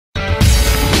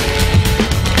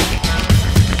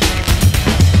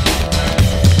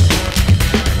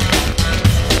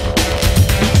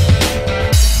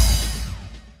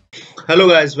Hello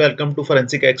guys, welcome to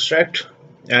Forensic Extract,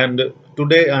 and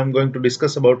today I'm going to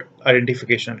discuss about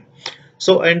identification.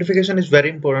 So identification is very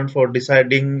important for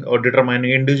deciding or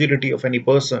determining individuality of any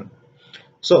person.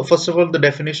 So first of all, the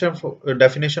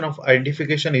definition of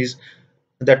identification is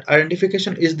that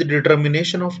identification is the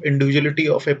determination of individuality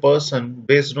of a person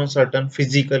based on certain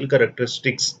physical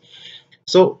characteristics.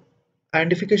 So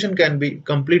identification can be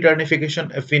complete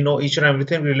identification if we know each and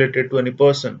everything related to any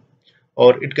person,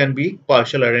 or it can be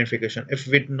partial identification if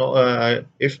we know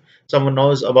if someone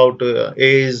knows about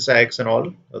age, sex and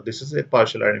all. This is a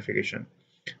partial identification.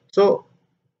 So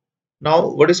now,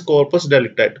 what is corpus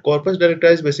delicti? Corpus delicti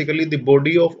is basically the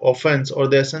body of offense or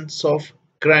the essence of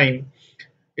crime.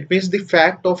 It means the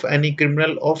fact of any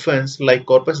criminal offense, like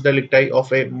corpus delicti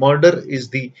of a murder is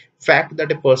the fact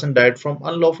that a person died from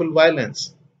unlawful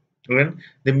violence. When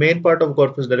the main part of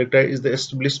corpus delicti is the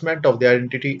establishment of the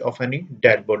identity of any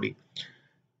dead body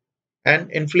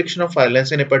and infliction of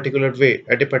violence in a particular way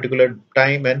at a particular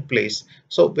time and place.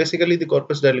 So basically the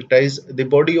corpus delicti is the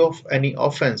body of any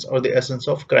offense or the essence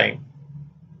of crime.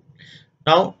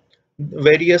 Now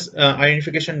various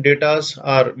identification data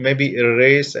are maybe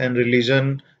race and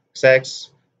religion, sex,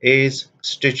 age,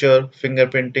 stature,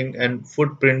 fingerprinting and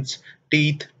footprints,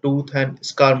 teeth, tooth and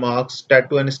scar marks,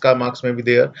 tattoo and scar marks may be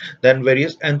there. Then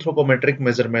various anthropometric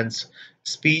measurements,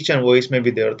 speech and voice may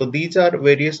be there. So these are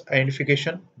various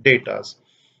identification data.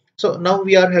 So now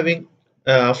we are having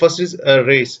first is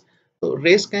race. So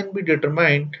race can be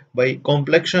determined by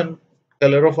complexion,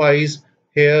 color of eyes,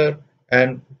 hair,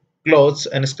 and clothes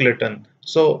and skeleton.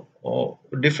 So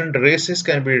different races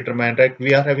can be determined. Right?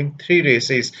 We are having three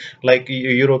races, like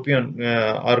European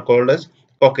are called as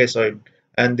Caucasoid,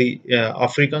 and the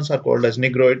Africans are called as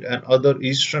Negroid, and other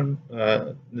Eastern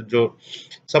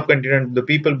subcontinent. The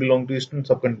people belong to Eastern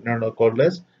subcontinent are called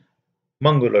as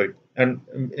Mongoloid, and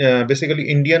basically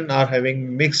Indian are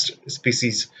having mixed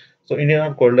species. So Indian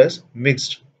are called as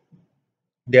mixed.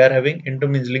 They are having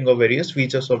intermingling of various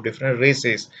features of different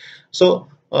races. So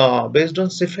based on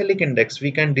cephalic index,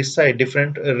 we can decide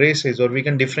different races, or we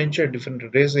can differentiate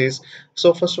different races.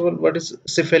 So first of all, what is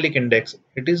cephalic index?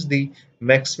 It is the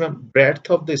maximum breadth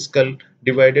of the skull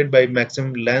divided by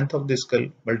maximum length of the skull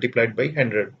multiplied by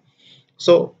 100.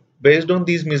 So based on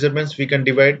these measurements, we can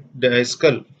divide the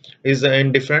skull is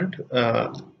in different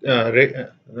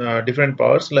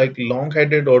parts, like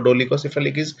long-headed or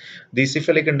dolichocephalic is the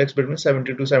cephalic index between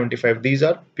 70 to 75. These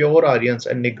are pure Aryans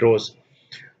and Negroes.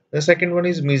 The second one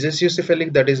is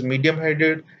mesocephalic, that is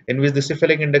medium-headed, in which the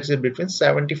cephalic index is between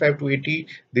 75 to 80.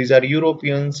 These are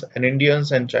Europeans and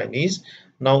Indians and Chinese.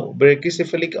 Now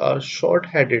brachycephalic are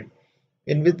short-headed,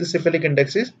 in which the cephalic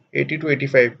index is 80 to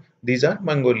 85. These are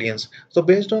Mongolians. So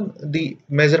based on the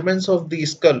measurements of the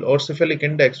skull or cephalic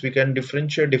index, we can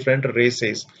differentiate different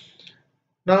races.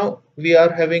 Now we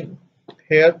are having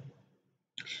here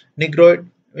Negroid.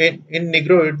 In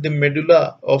Negroid, the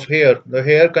medulla of hair, the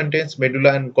hair contains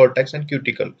medulla and cortex and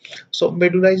cuticle. So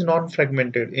medulla is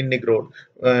non-fragmented in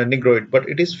Negroid, but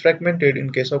it is fragmented in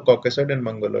case of Caucasoid and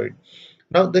Mongoloid.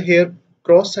 Now the hair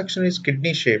cross section is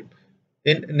kidney shaped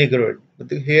in Negroid.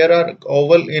 The hair are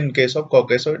oval in case of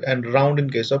Caucasoid and round in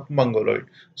case of Mongoloid.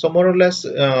 So more or less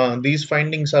these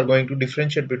findings are going to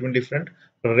differentiate between different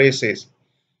races.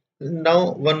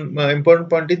 Now one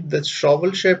important point is the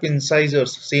shovel shape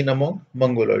incisors seen among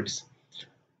Mongoloids.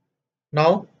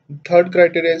 Now third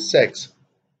criteria is sex.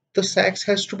 The sex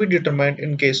has to be determined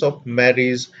in case of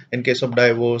marriage, in case of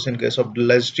divorce, in case of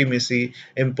legitimacy,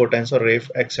 impotence or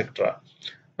rape, etc.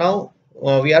 Now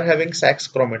we are having sex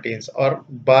chromatins or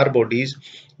bar bodies.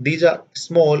 These are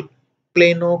small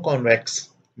plano-convex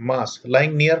mass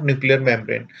lying near nuclear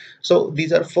membrane. So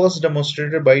these are first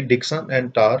demonstrated by Dixon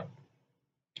and Tarr.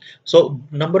 So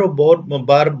number of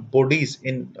bar bodies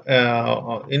in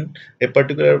a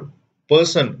particular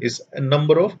person is a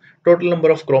number of total number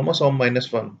of chromosome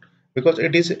minus one, because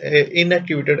it is a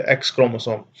inactivated X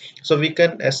chromosome. So we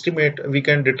can estimate, we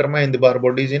can determine the bar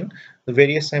bodies in the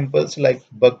various samples like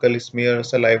buccal smear,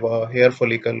 saliva, hair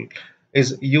follicle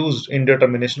is used in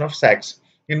determination of sex.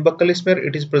 In buccal smear,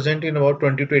 it is present in about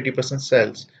 20 to 80%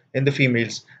 cells in the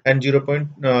females and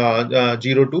 0.0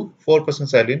 to 4%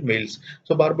 cell in males.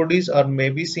 So bar bodies are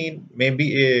maybe seen,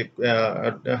 maybe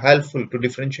helpful to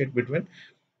differentiate between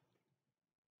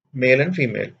male and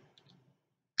female.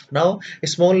 Now, a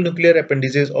small nuclear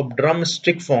appendages of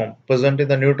drumstick form present in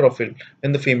the neutrophil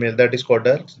in the female, that is called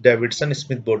as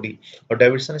Davidson-Smith body, or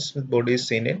Davidson-Smith body is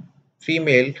seen in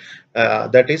female,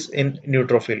 that is in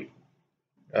neutrophil.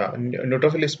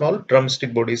 Neutrophil is small,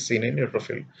 drumstick body is seen in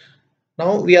neutrophil.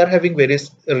 Now we are having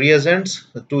various reagents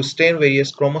to stain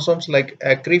various chromosomes, like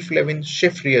acriflavin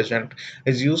Schiff reagent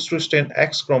is used to stain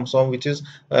X chromosome, which is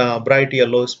bright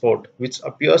yellow spot, which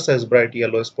appears as bright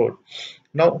yellow spot.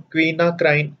 Now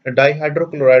quinacrine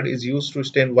dihydrochloride is used to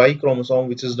stain Y chromosome,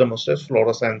 which is demonstrates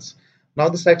fluorescence. Now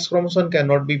the sex chromosome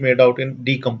cannot be made out in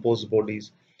decomposed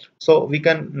bodies. So we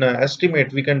can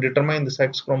we can determine the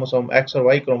sex chromosome X or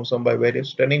Y chromosome by various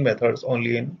staining methods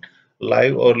only in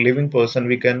live or living person.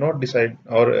 We cannot decide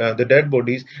or the dead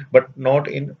bodies, but not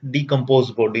in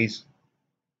decomposed bodies.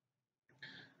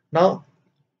 Now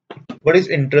what is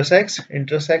intersex?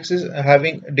 Intersex is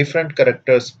having different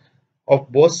characters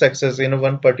of both sexes in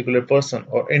one particular person,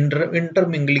 or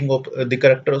intermingling of the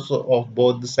characters of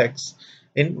both the sex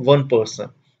in one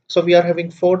person. So we are having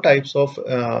four types of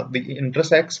the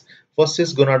intersex. First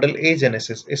is gonadal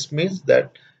agenesis. It means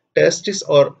that testes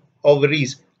or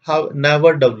ovaries have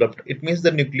never developed. It means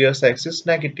the nuclear sex is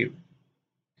negative.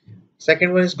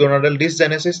 Second one is gonadal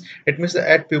dysgenesis. It means that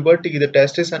at puberty the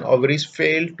testes and ovaries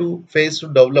fails to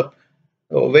develop.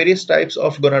 Various types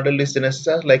of gonadal dysgenesis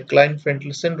are like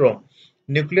Klinefelter syndrome,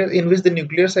 nuclear in which the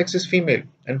nuclear sex is female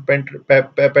and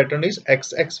pattern is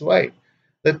XXY.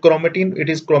 The chromatin, it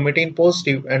is chromatin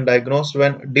positive and diagnosed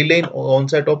when delay in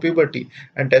onset of puberty,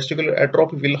 and testicular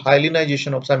atrophy with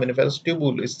hyalinization of seminiferous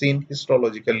tubule is seen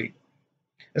histologically.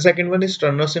 The second one is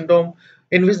Turner syndrome,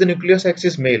 in which the nuclear sex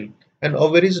is male and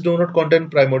ovaries do not contain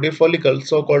primordial follicles,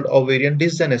 so-called ovarian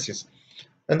dysgenesis.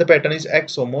 And the pattern is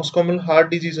XO. Most common heart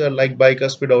diseases are like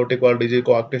bicuspid aortic valve disease,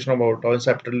 coarctation of aorta, and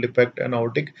septal defect, and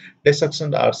aortic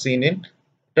dissection are seen in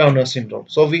Turner syndrome.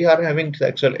 So we are having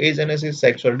sexual agenesis,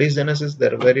 sexual dysgenesis.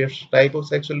 There are various types of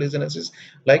sexual dysgenesis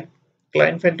like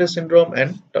Klinefelter syndrome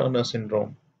and Turner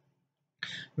syndrome.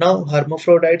 Now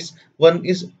hermaphrodites, one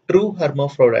is true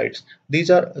hermaphrodites. These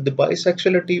are the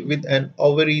bisexuality with an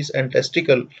ovaries and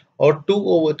testicle, or two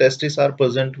ovotestis are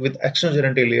present with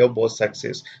exogenitalia of both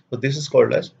sexes. So this is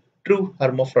called as true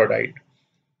hermaphrodite.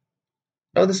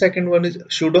 Now the second one is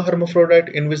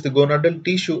pseudo-hermaphrodite, in which the gonadal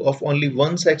tissue of only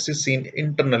one sex is seen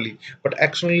internally, but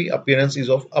externally appearance is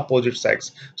of opposite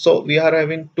sex. So we are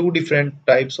having two different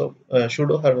types of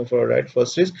pseudo-hermaphrodite.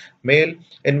 First is male,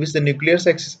 in which the nuclear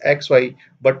sex is XY,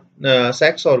 but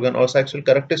sex organ or sexual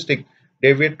characteristic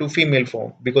deviate to female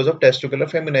form because of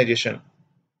testicular feminization.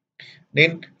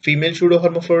 In female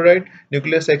pseudohermaphrodite,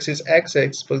 nuclear sex is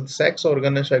XX, but sex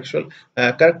organ and sexual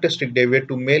characteristic deviate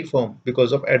to male form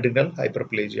because of adrenal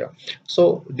hyperplasia.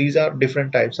 So these are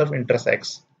different types of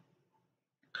intersex.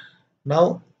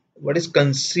 Now, what is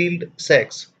concealed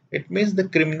sex? It means the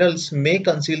criminals may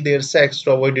conceal their sex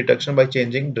to avoid detection by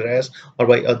changing dress or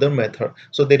by other method.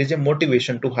 So there is a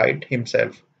motivation to hide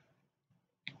himself.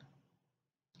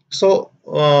 So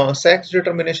sex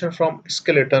determination from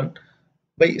skeleton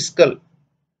by skull.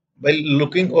 By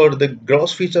looking over the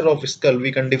gross feature of skull,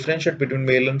 we can differentiate between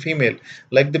male and female.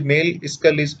 Like the male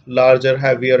skull is larger,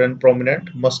 heavier, and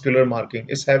prominent muscular marking.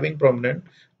 Is having prominent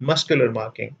muscular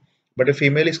marking. But a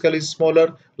female skull is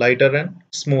smaller, lighter, and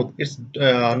smooth. It's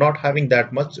not having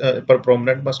that much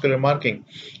prominent muscular marking.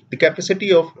 The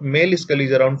capacity of male skull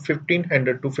is around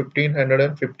 1500 to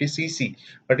 1550 cc,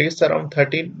 but it's around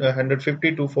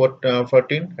 1350 to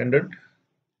 1400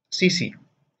 cc.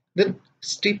 Then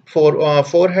steep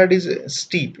forehead is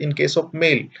steep in case of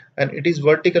male, and it is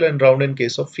vertical and round in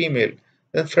case of female.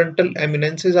 Then frontal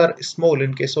eminences are small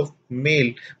in case of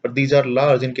male, but these are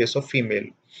large in case of female.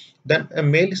 Then a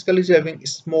male skull is having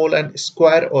small and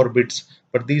square orbits,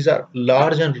 but these are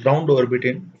large and round orbit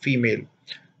in female.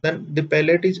 Then the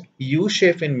palate is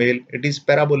U-shape in male, it is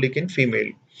parabolic in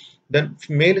female. Then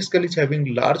male skull is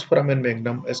having large foramen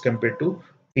magnum as compared to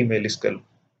female skull.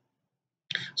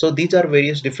 So these are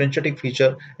various differentiating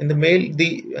feature. In the male,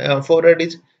 the forehead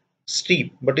is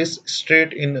steep but is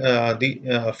straight in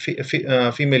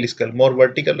the female skull, more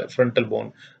vertical frontal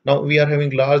bone. Now we are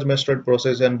having large mastoid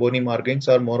process and bony markings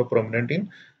are more prominent in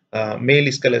male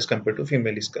skull as compared to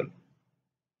female skull.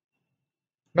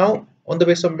 Now on the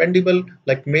base of mandible,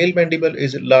 like male mandible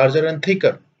is larger and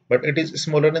thicker, but it is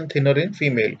smaller and thinner in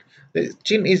female. The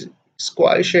chin is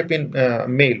square shape in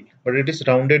male, but it is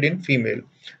rounded in female.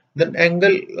 Then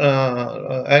angle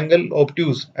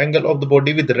obtuse, angle of the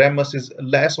body with ramus is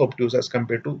less obtuse as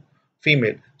compared to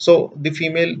female. So the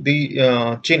female,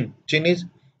 the chin is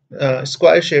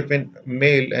square shape in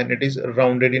male and it is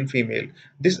rounded in female.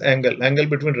 This angle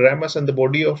between ramus and the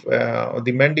body of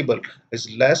the mandible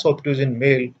is less obtuse in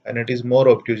male and it is more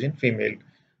obtuse in female.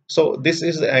 So this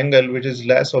is the angle which is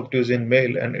less obtuse in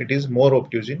male and it is more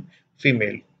obtuse in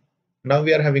female. Now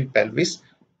we are having pelvis.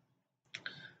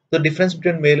 The difference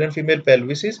between male and female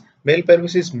pelvis is male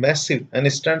pelvis is massive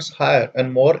and stands higher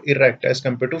and more erect as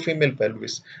compared to female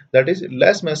pelvis, that is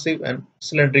less massive and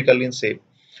cylindrical in shape.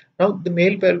 Now the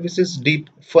male pelvis is deep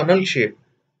funnel shape,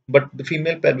 but the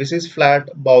female pelvis is flat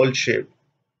bowl shape.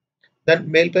 Then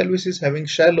male pelvis is having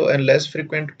shallow and less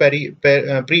frequent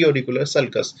preauricular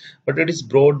sulcus, but it is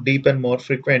broad, deep, and more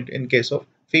frequent in case of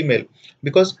female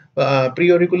because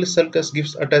preauricular sulcus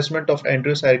gives attachment of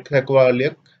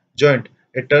anterior joint,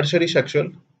 a tertiary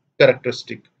sexual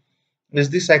characteristic. Is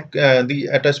the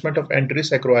attachment of anterior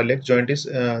sacroiliac joint is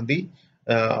the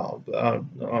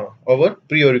over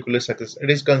preauricular sulcus. It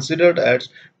is considered as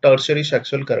tertiary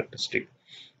sexual characteristic.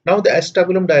 Now the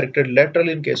acetabulum directed lateral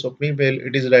in case of female,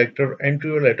 it is directed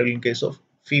anterolateral in case of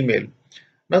female.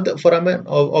 Now the foramen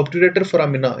obturator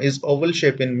foramina is oval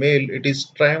shape in male, it is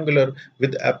triangular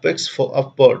with apex for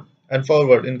upward and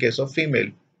forward in case of female.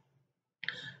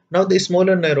 Now the small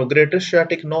and narrow greater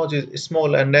sciatic notch is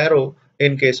small and narrow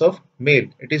in case of male.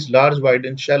 It is large, wide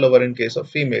and shallower in case of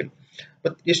female.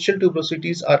 But ischial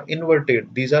tuberosities are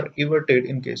inverted. These are everted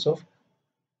in case of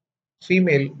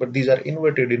female, but these are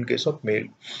inverted in case of male.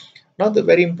 Now the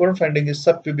very important finding is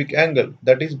subpubic angle,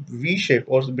 that is V shape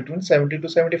or between 70 to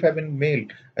 75 in male,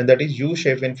 and that is U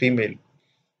shape in female.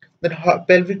 Then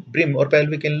pelvic brim or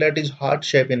pelvic inlet is heart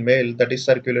shape in male, that is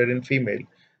circular in female.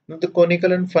 Now the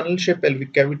conical and funnel shape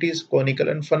pelvic cavity is conical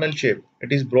and funnel shape.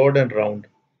 It is broad and round.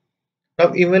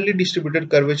 Now evenly distributed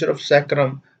curvature of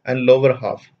sacrum and lower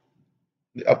half.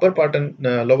 The upper part and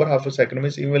lower half of sacrum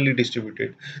is evenly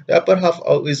distributed. The upper half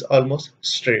is almost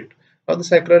straight. Now the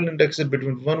sacral index is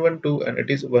between 112 and it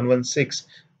is 116.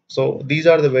 So these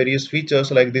are the various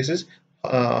features, like this is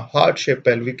heart shaped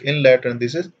pelvic inlet and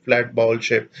this is flat bowel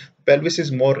shape. Pelvis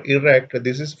is more erect.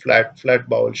 This is flat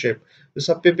bowel shape. The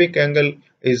subpubic angle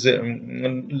is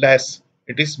less.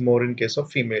 It is more in case of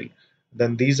female.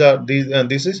 Then this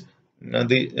is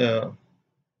the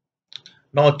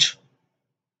notch,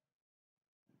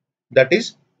 that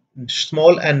is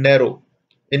small and narrow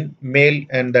in male,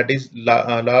 and that is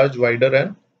large, wider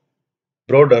and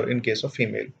broader in case of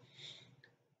female.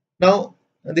 Now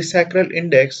the sacral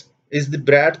index is the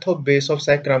breadth of base of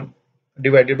sacrum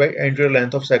divided by anterior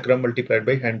length of sacrum multiplied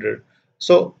by 100.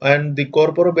 So and the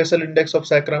corporobasal index of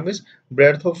sacrum is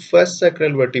breadth of first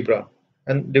sacral vertebra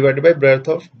and divided by breadth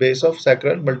of base of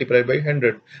sacral multiplied by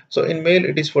 100. So in male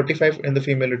it is 45, in the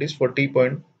female it is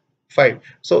 40.5.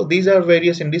 So these are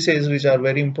various indices which are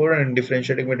very important in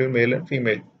differentiating between male and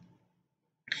female.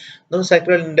 Now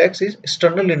sacral index is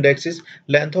sternal index is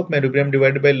length of medullum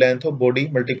divided by length of body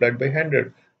multiplied by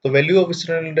 100. The value of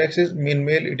sternal index is in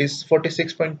male it is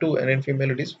 46.2 and in female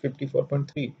it is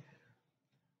 54.3.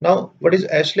 Now what is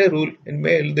Ashley rule? In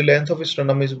male the length of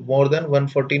sternum is more than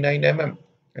 149 mm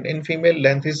and in female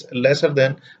length is lesser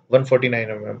than 149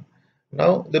 mm.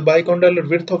 Now the bicondylar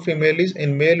width of female is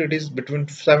in male it is between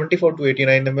 74 to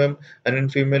 89 mm and in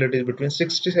female it is between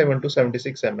 67 to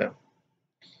 76 mm.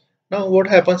 Now, what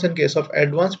happens in case of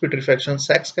advanced putrefaction?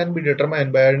 Sex can be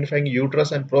determined by identifying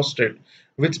uterus and prostate,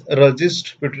 which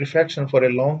resist putrefaction for a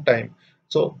long time.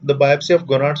 So, the biopsy of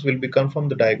gonads will become from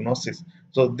the diagnosis.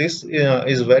 So, this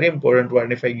is very important to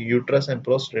identify uterus and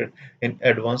prostate in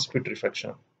advanced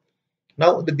putrefaction.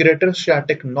 Now, the greater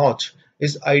sciatic notch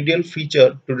is ideal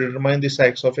feature to determine the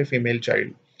sex of a female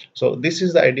child. So, this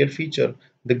is the ideal feature,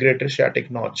 the greater sciatic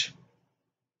notch.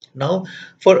 Now,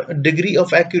 for degree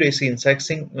of accuracy in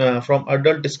sexing from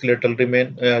adult skeletal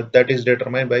remain that is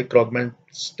determined by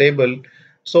Krogman's table.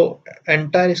 So,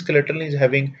 entire skeleton is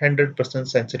having 100%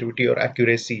 sensitivity or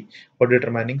accuracy for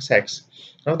determining sex.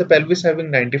 Now, the pelvis having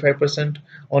 95%,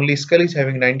 only skull is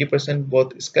having 90%,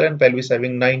 both skull and pelvis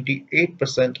having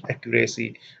 98%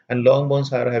 accuracy, and long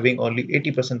bones are having only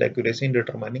 80% accuracy in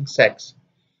determining sex.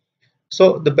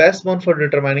 So, the best one for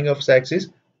determining of sex is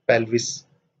pelvis.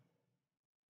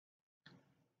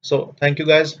 So thank you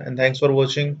guys and thanks for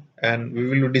watching, and we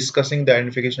will be discussing the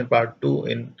identification part 2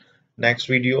 in next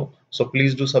video. So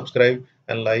please do subscribe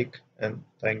and like, and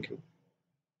thank you.